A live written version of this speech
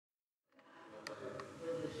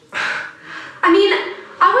I mean,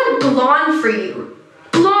 I went blonde for you.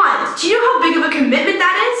 Blonde. Do you know how big of a commitment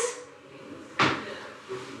that is?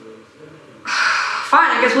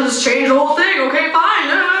 Fine, I guess we'll just change the whole thing. Okay,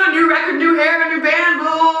 fine. New record, new hair, new band,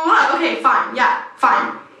 blah, blah, blah. Okay, fine. Yeah,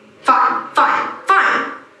 fine. Fine, fine,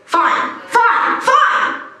 fine, fine, fine,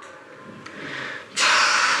 fine.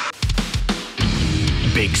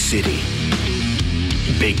 Big city,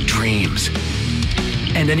 big dreams,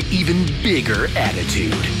 and an even bigger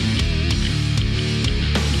attitude.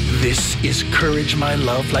 This is Courage My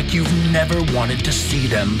Love like you've never wanted to see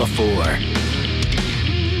them before.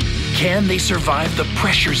 Can they survive the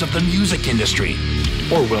pressures of the music industry,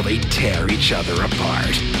 or will they tear each other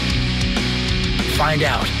apart? Find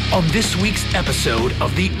out on this week's episode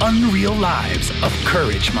of The Unreal Lives of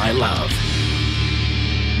Courage My Love.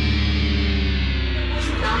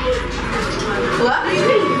 What?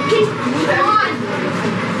 Come on.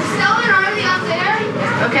 Stella and Arlie out there.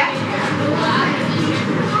 Okay.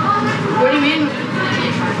 What do you mean?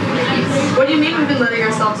 What do you mean we've been letting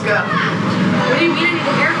ourselves go? What do you mean I need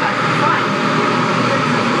a haircut? Fine.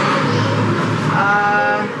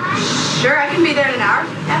 Sure, I can be there in an hour.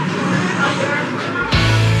 Yeah.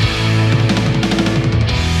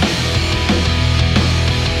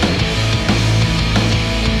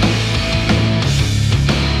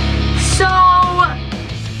 So,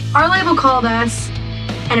 our label called us,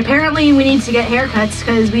 and apparently we need to get haircuts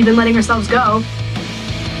because we've been letting ourselves go.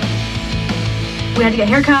 We had to get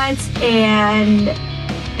haircuts, and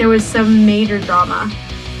there was some major drama.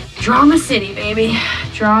 Drama City, baby.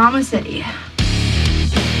 Drama City.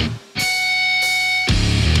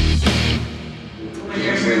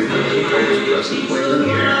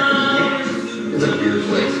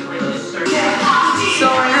 So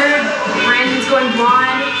I heard Brandon's going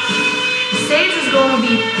blonde. Sage is going to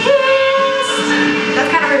be pissed. That's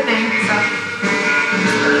kind of her thing, so.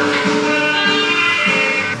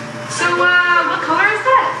 So, what color is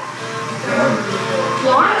that?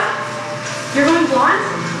 Blonde? You're going blonde?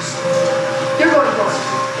 You're going blonde.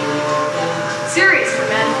 Seriously,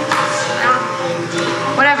 man.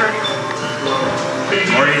 Whatever.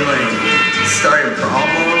 Already like starting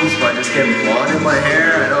problems by just getting blonde in my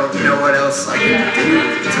hair. I don't know what else I can do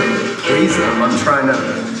to please them. I'm trying to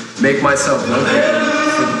make myself look good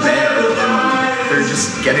for the band, and they're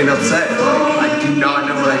just getting upset. Like, I do not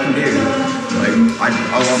know what I can do. Like,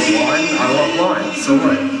 I want blonde, so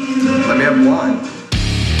what? Let me have blonde.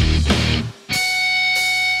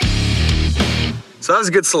 So that was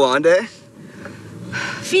a good salon day.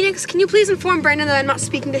 Phoenix, can you please inform Brandon that I'm not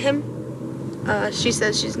speaking to him? She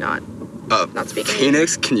says she's not speaking.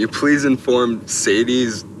 Phoenix, can you please inform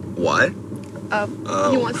Sadie's what?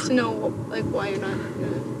 He wants to know, like, why you're not.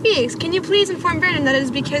 Phoenix, can you please inform Brandon that it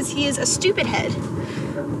is because he is a stupid head?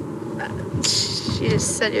 She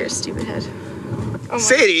just said you're a stupid head. Oh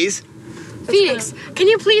Sadie's? Phoenix, can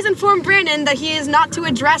you please inform Brandon that he is not to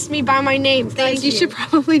address me by my name? Thank you. You should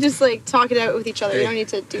probably just, like, talk it out with each other. You don't need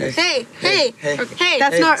to do this. Hey.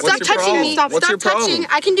 That's not. Stop touching me. Stop touching.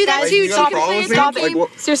 I can do that too. Stop it. Stop it.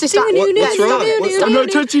 Seriously, stop. What's wrong? I'm not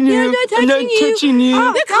touching you. I'm not touching you.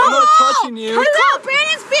 I'm not touching you. Hello,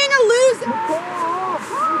 Brandon's being a loser.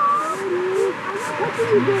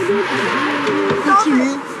 Stop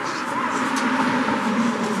it.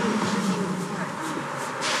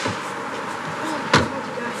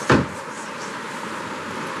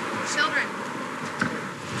 Children.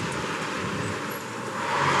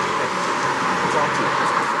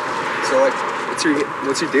 So, like,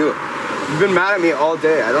 what's your deal? You've been mad at me all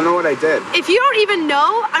day. I don't know what I did. If you don't even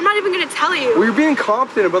know, I'm not even gonna tell you. Well, you're being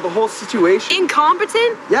incompetent about the whole situation.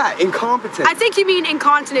 Incompetent? Yeah, incompetent. I think you mean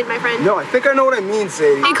incontinent, my friend. No, I think I know what I mean,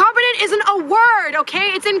 Sadie. Incompetent isn't a word,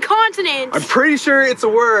 okay? It's incontinent. I'm pretty sure it's a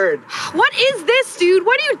word. What is this, dude?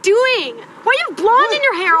 What are you doing? Why are you blonde in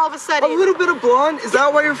your hair all of a sudden? A little bit of blonde? Is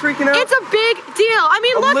that why you're freaking out? It's a big deal. I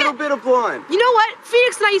mean, look at... A little bit of blonde. You know what?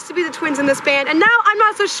 Phoenix and I used to be the twins in this band, and now I'm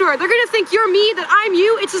not so sure. They're gonna think you're me, that I'm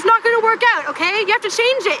you. It's just not gonna work out, okay? You have to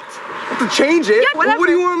change it. I have to change it? Yeah, whatever. Well, what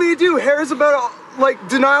do you want me to do? Hair is about, like,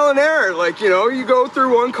 denial and error. Like, you know, you go through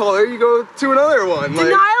one color, you go to another one.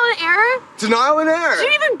 Denial and error? Denial and error. Do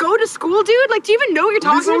you even go to school, dude? Like, do you even know what you're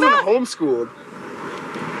talking about? I wasn't homeschooled.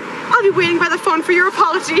 I'll be waiting by the phone for your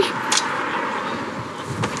apology.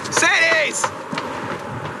 Sadie's!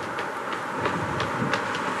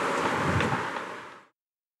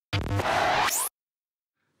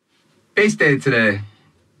 Base day today.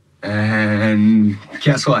 And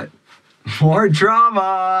guess what? More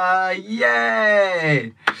drama!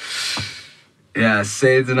 Yay! Yeah,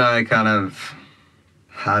 Sades and I kind of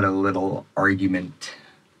had a little argument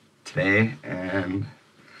today, and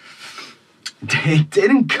it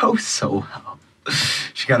didn't go so well.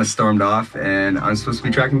 she kind of stormed off, and I'm supposed to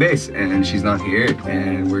be tracking bass, and she's not here,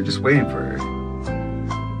 and we're just waiting for her.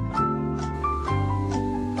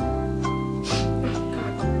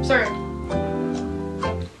 Sorry.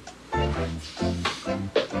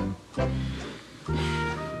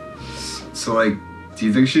 So, like, do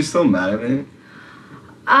you think she's still mad at me?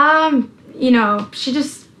 You know, she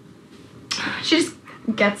just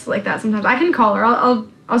gets like that sometimes. I can call her. I'll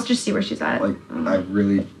just see where she's at. Like, I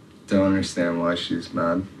really don't understand why she's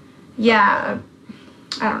mad. Yeah,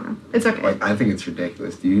 I don't know. It's okay. Like, I think it's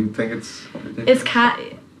ridiculous. Do you think it's ridiculous?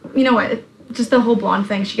 It's you know what? Just the whole blonde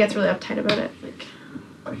thing. She gets really uptight about it. Like,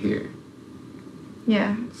 I hear.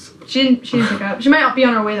 Yeah. She didn't pick up. She might not be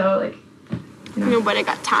on her way though. Like, you know. Nobody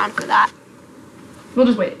got time for that. We'll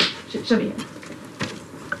just wait. She'll be here.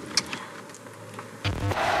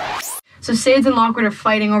 So Sades and Lockwood are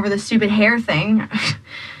fighting over the stupid hair thing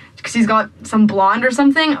because he's got some blonde or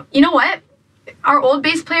something. You know what? Our old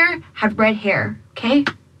bass player had red hair, okay?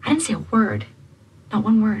 I didn't say a word. Not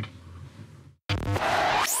one word.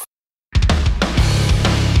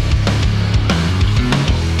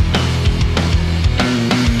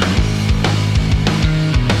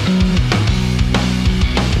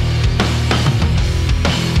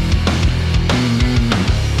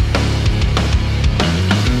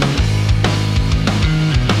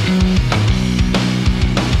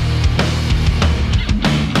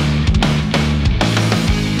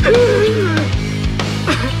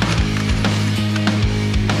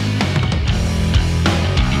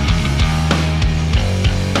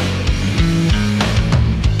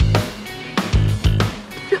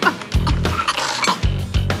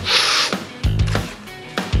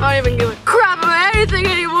 I don't even give a crap about anything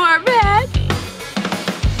anymore, man.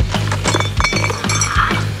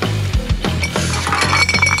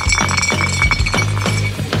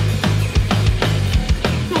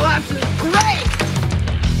 Well, that's great.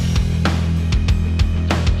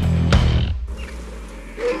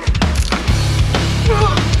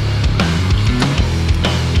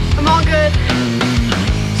 I'm all good.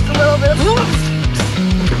 Just a little bit of...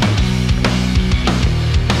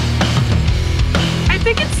 I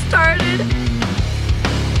think it started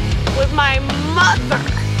with my mother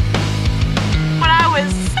when I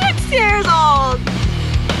was 6 years old.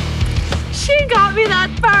 She got me that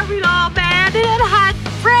Barbie doll, man, and it had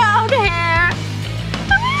brown hair.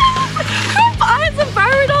 Who buys a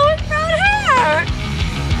Barbie doll with brown hair?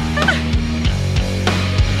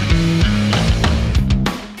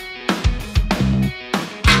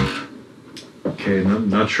 Okay,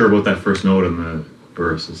 not sure about that first note in the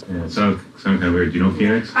verse. Yeah, it sounds kind of weird. Do you know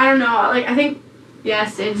Phoenix? I don't know. Like, I think,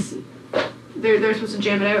 yes, it's... They're supposed to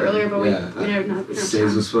jam it out earlier, but we never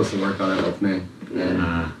Sades was supposed to work on it with me.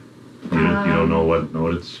 Yeah. You don't know what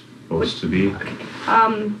note it's supposed to be? Okay.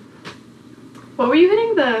 What were you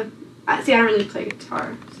hitting? See, I don't really play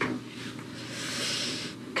guitar, so...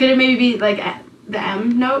 Could it maybe be, like, the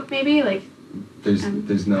M note, maybe? Like...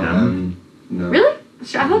 There's no M. No. Really?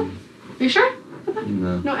 I thought... Are you sure?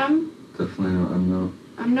 No. No M? Definitely no M note.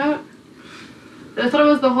 M note? I thought it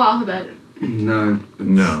was the whole alphabet. No.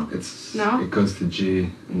 It's No? It goes to G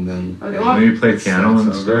and then. Okay, well, maybe play piano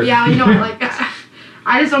instead. Yeah, you know what? Like,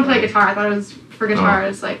 I just don't play guitar. I thought it was for guitar.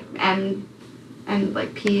 It's like M and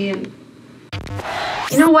like P and.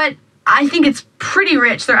 You know what? I think it's pretty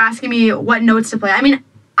rich. They're asking me what notes to play. I mean,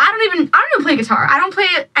 I don't even play guitar. I don't play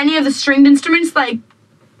any of the stringed instruments. Like,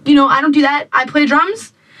 you know, I don't do that. I play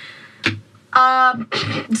drums.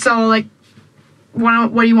 So like,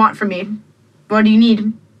 what do you want from me? What do you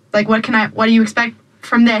need? Like, what do you expect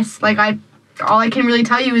from this? Like, all I can really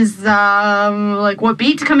tell you is, like, what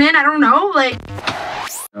beat to come in? I don't know, like...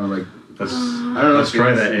 Oh, like, I don't know. Let's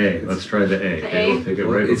try the A. Let's try the A. Okay, we'll take it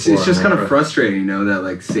right it's just kind of frustrating, you know, that,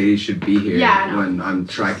 like, Sadie should be here when I'm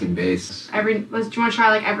tracking bass. Do you want to try,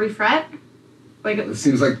 like, every fret? Like, it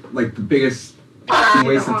seems like the biggest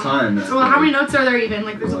waste of time. So, well, how many notes are there even?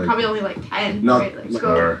 Like, there's probably only, like, 10. Not, right? Like, just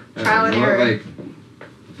go trial and error.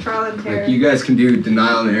 Trial and error. Like, you guys can do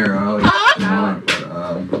denial and error.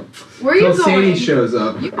 Where are you going? Sadie shows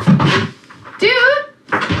up. Dude!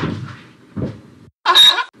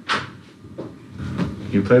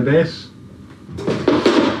 You play bass?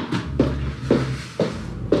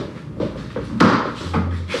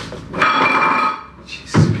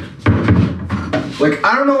 Like,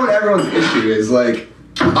 I don't know what everyone's issue is. Like,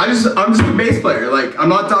 I'm just a bass player. Like, I'm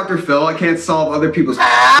not Dr. Phil. I can't solve other people's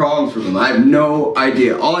problems for them. I have no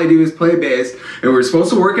idea. All I do is play bass, and we're supposed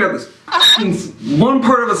to work out this one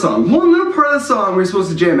part of a song. One little part of the song we're supposed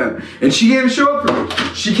to jam out. And she can't show up for me.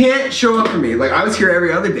 She can't show up for me. Like, I was here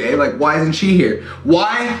every other day. Like, why isn't she here?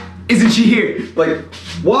 Why isn't she here? Like,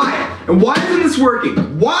 why? And why isn't this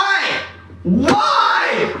working? Why?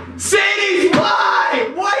 Why? Sadie, why?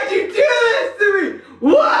 Why'd you do this to me?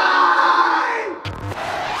 Why?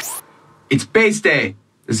 It's base day.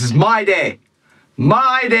 This is my day.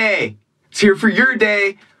 My day. It's here for your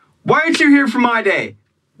day. Why aren't you here for my day?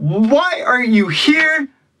 Why aren't you here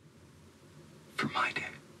for my day?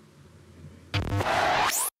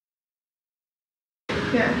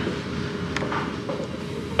 Yeah.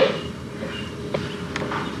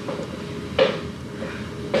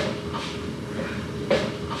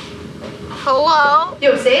 Hello?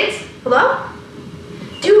 Yo, Sades? Hello?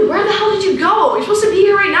 Dude, where the hell did you go? You're supposed to be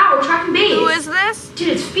here right now. We're tracking base. Who is this? Dude,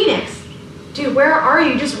 it's Phoenix. Dude, where are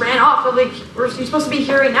you? You just ran off. But, like, you're supposed to be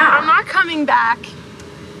here right now. I'm not coming back.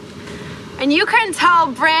 And you can tell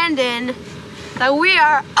Brandon that we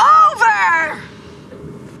are over!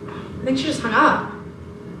 I think she just hung up.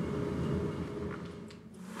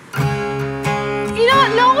 You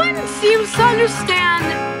know, no one seems to understand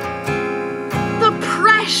the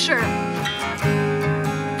pressure.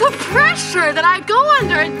 The pressure that I go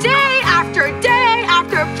under day after day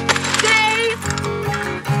after day.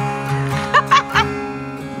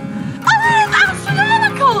 I mean, it's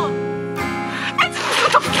astronomical!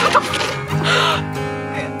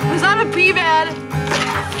 Was that a bee, man?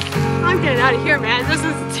 I'm getting out of here, man. This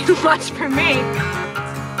is too much for me.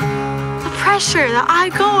 The pressure that I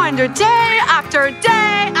go under day after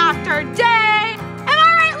day after day. Am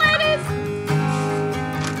I right, ladies?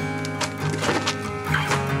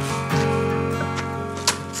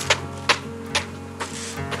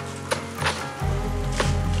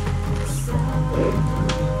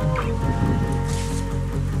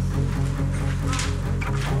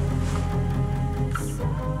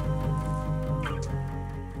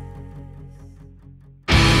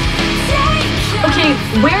 Okay,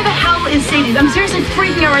 where the hell is Sadie? I'm seriously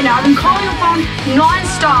freaking out right now. I've been calling her phone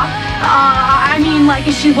non-stop. I mean, like,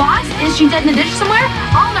 is she lost? Is she dead in the ditch somewhere?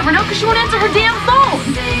 I'll never know because she won't answer her damn phone.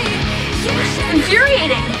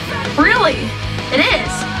 Infuriating. Really. It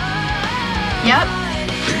is. Yep.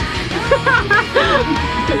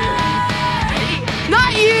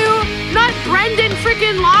 Not you! Not Brendan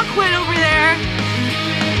freaking Lockwood over there!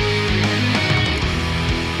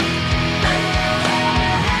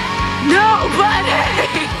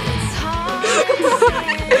 Nobody!